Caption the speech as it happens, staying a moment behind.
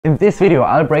In this video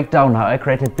I'll break down how I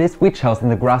created this witch house in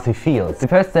the grassy fields. The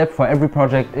first step for every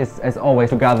project is, as always,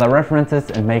 to gather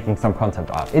references and making some concept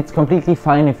art. It's completely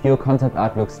fine if your concept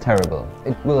art looks terrible.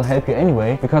 It will help you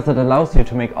anyway, because it allows you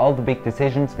to make all the big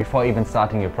decisions before even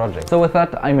starting your project. So with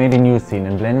that, I made a new scene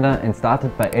in Blender and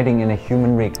started by adding in a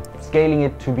human rig, scaling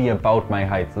it to be about my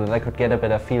height so that I could get a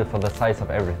better feel for the size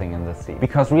of everything in the scene.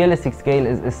 Because realistic scale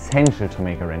is essential to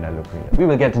make a render look real. We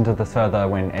will get into this further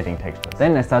when adding textures.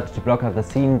 Then I started to block out the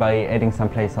scene by adding some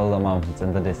placeholder mountains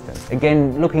in the distance.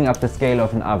 Again, looking up the scale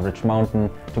of an average mountain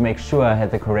to make sure I had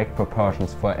the correct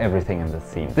proportions for everything in the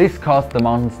scene. This caused the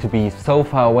mountains to be so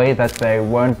far away that they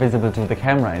weren't visible to the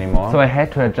camera anymore, so I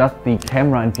had to adjust the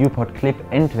camera and viewport clip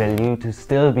end value to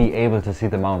still be able to see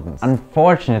the mountains.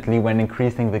 Unfortunately, when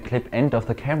increasing the clip end of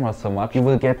the camera so much, you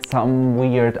will get some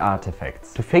weird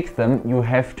artifacts. To fix them, you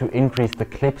have to increase the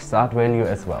clip start value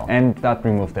as well, and that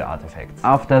removed the artifacts.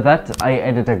 After that, I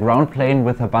added a ground plane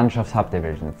with a bunch of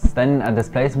subdivisions. Then a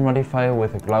displacement modifier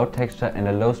with a cloud texture and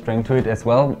a low string to it as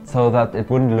well, so that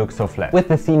it wouldn't look so flat. With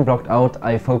the scene blocked out,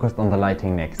 I focused on the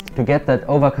lighting next. To get that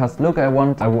overcast look I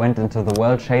want, I went into the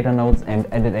world shader nodes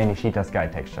and added a Nishita sky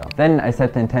texture. Then I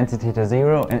set the intensity to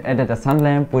 0 and added a sun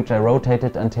lamp, which I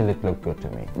rotated until it looked good to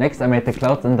me. Next, I made the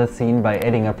clouds in the scene by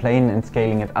adding a plane and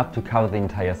scaling it up to cover the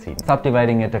entire scene,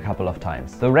 subdividing it a couple of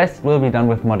times. The rest will be done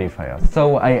with modifiers.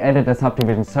 So I added a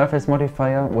subdivision surface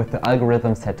modifier with the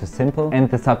algorithm set to simple and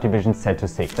the subdivision set to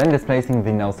 6. Then displacing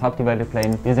the now subdivided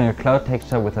plane using a cloud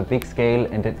texture with a big scale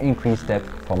and an increased depth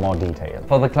for more detail.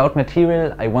 For the cloud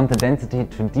material, I want the density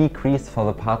to decrease for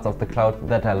the parts of the cloud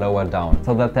that are lower down,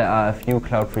 so that there are a few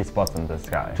cloud-free spots in the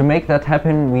sky. To make that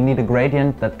happen, we need a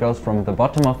gradient that goes from the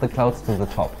bottom of the clouds to the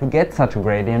top. To get such a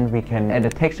gradient, we can add a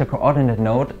texture coordinate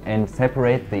node and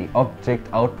separate the object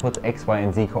output x, y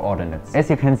and z coordinates. As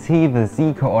you can see, the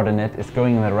z coordinate is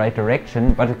going in the right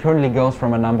direction, but it currently goes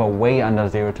from a number way under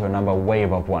 0 to a number way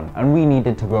above 1, and we need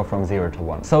it to go from 0 to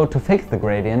 1. So to fix the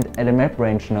gradient, add a map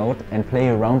range node and play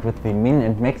around with the min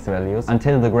and max values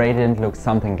until the gradient looks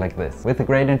something like this. With the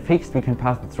gradient fixed, we can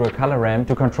pass it through a color ramp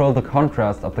to control the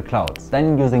contrast of the clouds,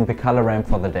 then using the color ramp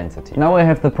for the density. Now I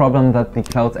have the problem that the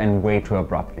clouds end way too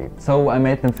abruptly, so I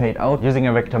made them fade out using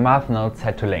a vector math node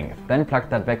set to length. Then plugged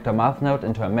that vector math node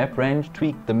into a map range,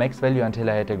 tweaked the max value until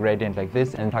I had a gradient like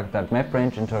this, and plugged that map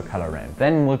range into a color ramp.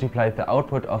 Then multiplied the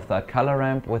output of that color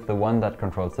ramp with the one that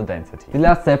controls the density. The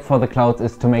last step for the clouds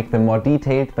is to make them more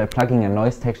detailed by plugging a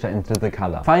noise texture into the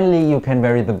color. Finally, you can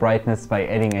vary the brightness by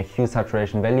adding a hue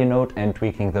saturation value node and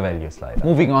tweaking the value slider.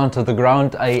 Moving on to the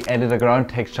ground, I added a ground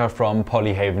texture from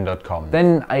polyhaven.com.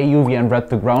 Then I UV unwrapped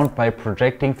the ground by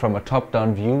projecting from a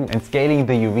top-down view and scaling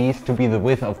the UVs to be the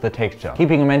width of the texture,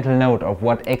 keeping a mental note of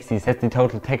what axis has the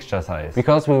total texture size,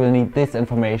 because we will need this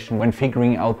information when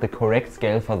figuring out the correct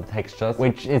scale for the textures,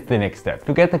 which is the next step.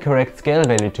 To get the correct scale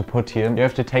value to put here, you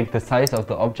have to take the size of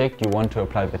the object you want to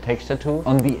apply the texture to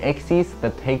on the axis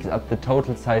that takes up the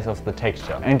total size of the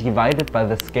texture and divide it by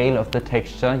the scale of the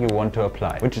texture you want to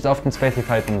apply, which is often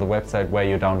specified on the website where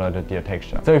you downloaded your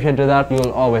texture. So if you do that, you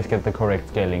will always get the correct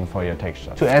scaling for your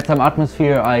texture. To add some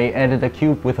atmosphere, I added a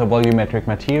cube with a volumetric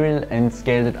material and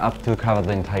scaled it up to cover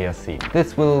the entire scene.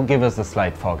 This will give us a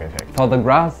slight fog effect. For the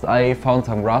grass, I found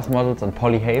some grass models on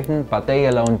Polyhaven, but they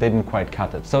alone didn't quite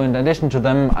cut it. So in addition to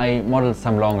them, I modeled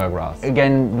some longer grass.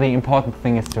 Again, the important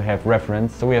thing is to have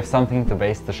reference, so we have something to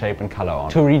base the shape and color on.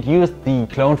 To reduce the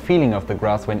cloned feeling of the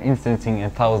grass when instancing in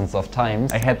thousands of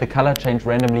times, I had the color change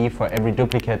randomly for every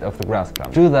duplicate of the grass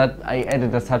clump. To do that, I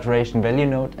added a saturation value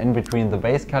node in between the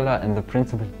base color and the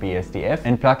principal BSDF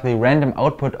and plugged the random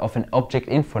output of an object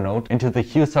info node into the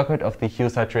hue socket of the hue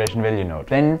saturation value node.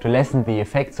 Then, to lessen the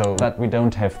effect so that we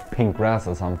don't have pink grass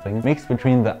or something, mix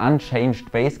between the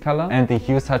unchanged base color and the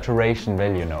hue saturation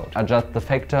value node. Adjust the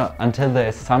factor until there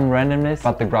is some randomness,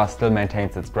 but the grass still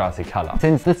maintains its grassy color.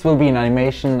 Since this will be an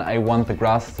animation, I want the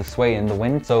grass to sway in the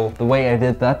wind, so the way I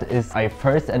did that is I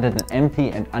first added an empty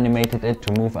and animated it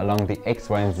to move along the X,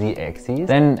 Y and Z axes,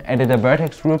 then added a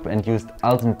vertex group and used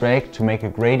Alt and drag to make a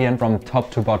gradient from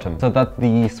top to bottom, so that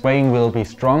the swaying will be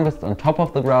strongest on top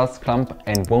of the grass clump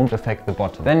and won't affect the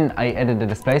bottom. Then I added a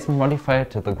displacement modifier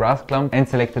to the grass clump and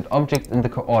selected objects in the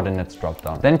coordinates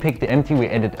dropdown. Then picked the empty we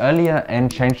added earlier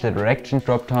and changed the direction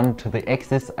dropdown to the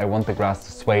axis I want the grass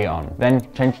to sway on. Then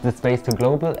changed the space to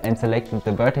global and selected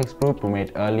the vertex group we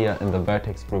made earlier in the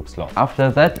vertex group slot. After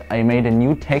that, I made a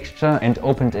new texture and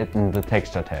opened it in the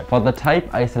texture tab. For the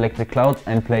type, I selected clouds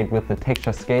and played with the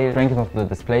texture scale, strength of the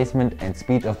displacement and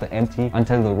speed of the empty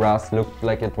until the grass grass looked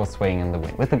like it was swaying in the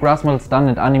wind. With the grass models done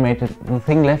and animated, the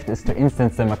thing left is to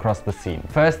instance them across the scene.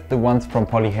 First the ones from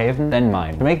Polyhaven, then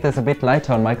mine. To make this a bit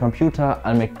lighter on my computer,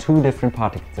 I'll make two different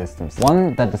particle systems.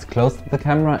 One that is close to the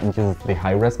camera and uses the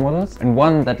high-res models, and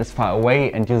one that is far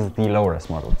away and uses the low-res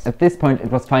models. At this point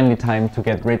it was finally time to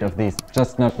get rid of these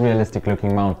just not realistic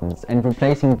looking mountains and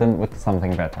replacing them with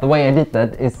something better. The way I did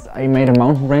that is I made a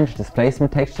mountain range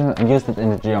displacement texture and used it in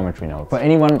the geometry nodes. For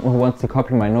anyone who wants to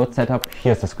copy my node setup,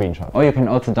 here's a screenshot. Or you can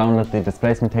also download the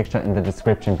displacement texture in the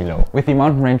description below. With the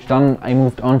mountain range done, I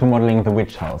moved on to modeling the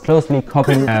witch house, closely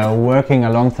copying, working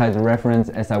alongside the reference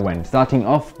as I went, starting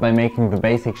off by making the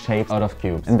basic shapes out of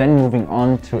cubes and then moving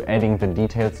on to adding the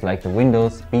details like the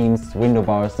windows, beams, window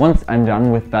bars. Once I'm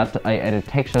done with that, I added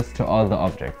textures to all the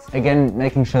objects, again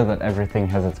making sure that everything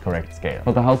has its correct scale.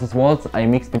 For the house's walls, I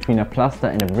mixed between a plaster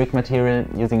and a brick material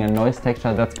using a noise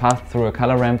texture that's passed through a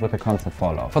color ramp with a constant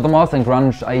falloff. For the moss and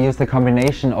grunge, I used a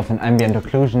combination of an ambient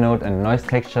occlusion node and a noise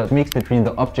texture mixed between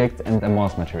the objects and a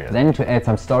moss material. Then to add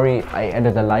some story, I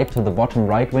added a light to the bottom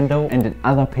right window and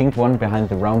another pink one behind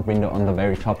the round window on the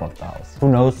very top of the house. Who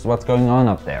knows what's going on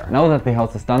up there? Now that the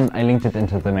house is done, I linked it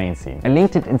into the main scene. I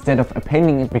linked it instead of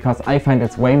appending it because I find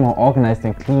it's way more organized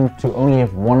and clean to only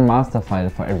have one master file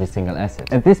for every single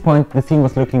asset. At this point, the scene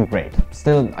was looking great.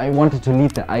 Still, I wanted to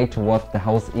lead the eye towards the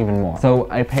house even more. So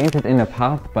I painted in a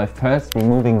path by first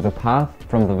removing the path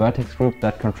from the vertex group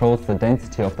that controls the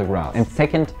density of the grass, and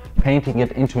second, painting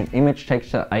it into an image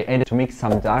texture I added to mix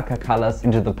some darker colors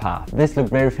into the path. This looked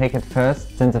very fake at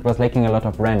first since it was lacking a lot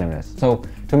of randomness. So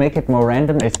to make it more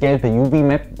random, I scaled the UV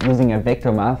map using a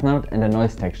vector math node and a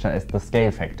noise texture as the scale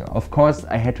factor. Of course,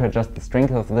 I had to adjust the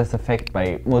strength of this effect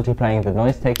by multiplying the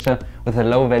noise texture with a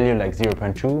low value like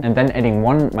 0.2 and then adding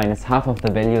 1 minus half of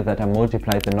the value that I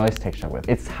multiplied the noise texture with.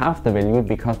 It's half the value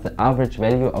because the average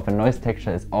value of a noise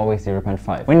texture is always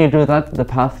 0.5. When you do that, the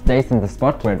path stays in the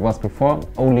spot where it was before,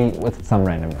 only with some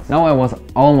randomness. Now I was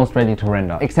almost ready to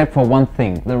render, except for one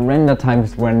thing. The render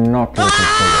times were not looking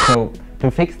so good. So to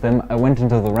fix them, I went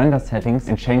into the render settings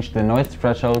and changed the noise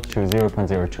threshold to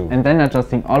 0.02 and then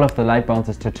adjusting all of the light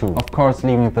bounces to 2, of course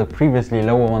leaving the previously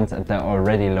lower ones at their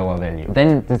already lower value.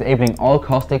 Then disabling all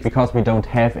caustics because we don't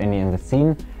have any in the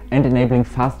scene, and enabling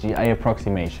fast GI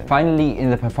approximation. Finally, in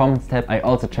the performance tab, I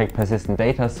also checked persistent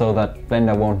data so that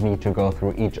Blender won't need to go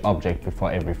through each object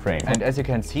before every frame. And as you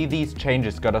can see, these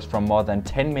changes got us from more than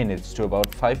 10 minutes to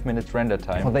about 5 minutes render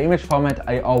time. For the image format,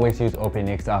 I always use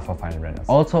OpenXR for final renders.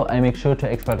 Also, I make sure to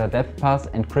export a depth path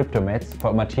and cryptomats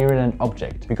for material and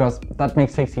object, because that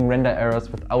makes fixing render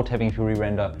errors without having to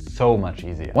re-render so much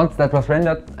easier. Once that was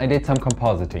rendered, I did some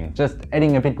compositing, just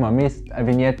adding a bit more mist, a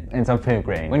vignette and some fill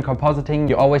grain. When compositing,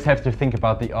 you always have to think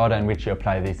about the order in which you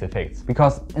apply these effects,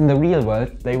 because in the real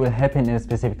world they will happen in a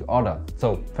specific order.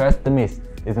 So first the mist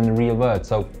is in the real world,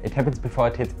 so it happens before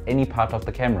it hits any part of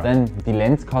the camera. Then the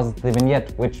lens causes the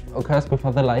vignette, which occurs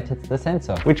before the light hits the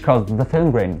sensor, which causes the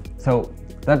film grain. So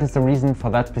that is the reason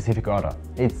for that specific order.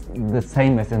 It's the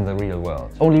same as in the real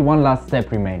world. Only one last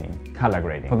step remaining. Color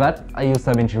grading. For that, I use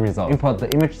DaVinci Resolve. Import the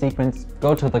image sequence,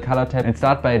 go to the color tab and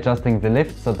start by adjusting the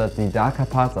lift so that the darker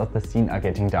parts of the scene are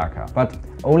getting darker. But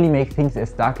only make things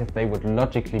as dark as they would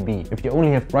logically be. If you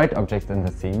only have bright objects in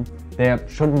the scene, there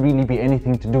shouldn't really be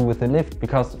anything to do with the lift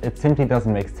because it simply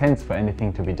doesn't make sense for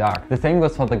anything to be dark. The same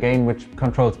goes for the gain, which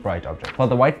controls bright objects. For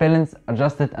the white balance,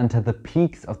 adjust it until the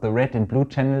peaks of the red and blue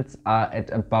channels are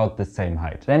at about the same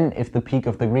height. Then, if the peak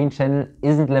of the green channel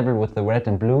isn't level with the red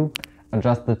and blue,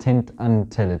 adjust the tint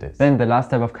until it is. Then the last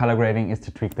step of color grading is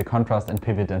to tweak the contrast and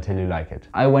pivot until you like it.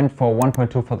 I went for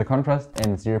 1.2 for the contrast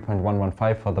and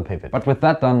 0.115 for the pivot. But with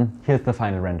that done, here's the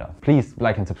final render. Please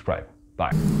like and subscribe.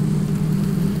 Bye.